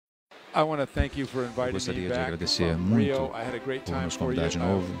Eu gostaria de agradecer muito por nos convidar de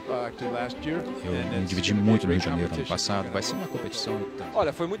novo. Eu me dividi muito no Rio de Janeiro ano passado. Vai ser uma competição.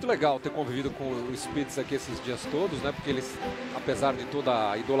 Olha, foi muito legal ter convivido com o Spitz aqui esses dias todos, né? Porque eles, apesar de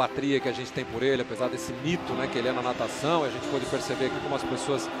toda a idolatria que a gente tem por ele, apesar desse mito, né, que ele é na natação, a gente pôde perceber aqui como as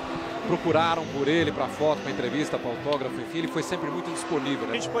pessoas procuraram por ele para foto, para entrevista, para autógrafo, enfim, ele foi sempre muito disponível,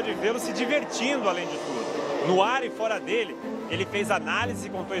 né? A gente pôde vê-lo se divertindo além de tudo. No ar e fora dele, ele fez análise e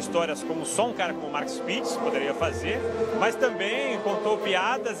contou histórias como só um cara como o Mark Spitz poderia fazer, mas também contou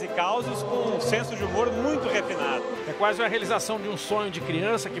piadas e causos com um senso de humor muito refinado. É quase uma realização de um sonho de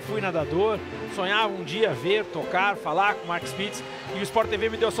criança que fui nadador, sonhava um dia ver, tocar, falar com o Mark Spitz e o SporTV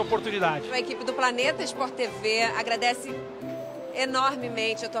me deu essa oportunidade. A equipe do Planeta SporTV agradece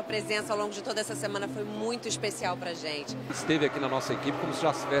enormemente a tua presença ao longo de toda essa semana, foi muito especial pra gente. Esteve aqui na nossa equipe como se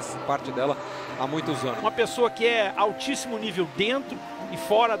já fizesse parte dela há muitos anos. Uma pessoa que é altíssimo nível dentro e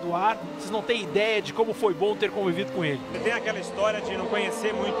fora do ar, vocês não têm ideia de como foi bom ter convivido com ele. Tem aquela história de não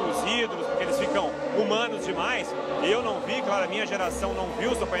conhecer muito os ídolos, porque eles ficam humanos demais. Eu não vi, claro, a minha geração não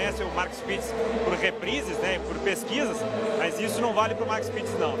viu, só conhece o Mark Spitz por reprises, né, por pesquisas, mas isso não vale para o Mark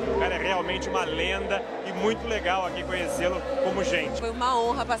Spitz não. O cara é realmente uma lenda e muito legal aqui conhecê-lo como gente. Foi uma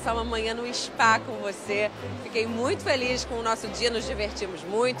honra passar uma manhã no spa com você. Fiquei muito feliz com o nosso dia, nos divertimos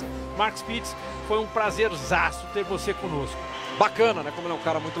muito. Mark Spitz, foi um prazerzaço ter você conosco. Bacana, né? Como ele é um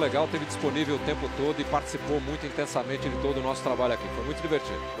cara muito legal, esteve disponível o tempo todo e participou muito intensamente de todo o nosso trabalho aqui. Foi muito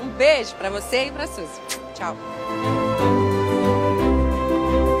divertido. Um beijo para você e para Suzy. Tchau.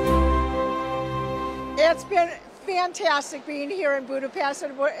 It's been fantastic being here in Budapest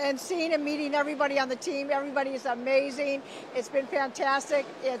and seeing and meeting everybody on the team. Everybody is amazing. It's been fantastic.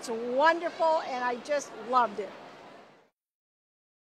 It's wonderful, and I just loved it.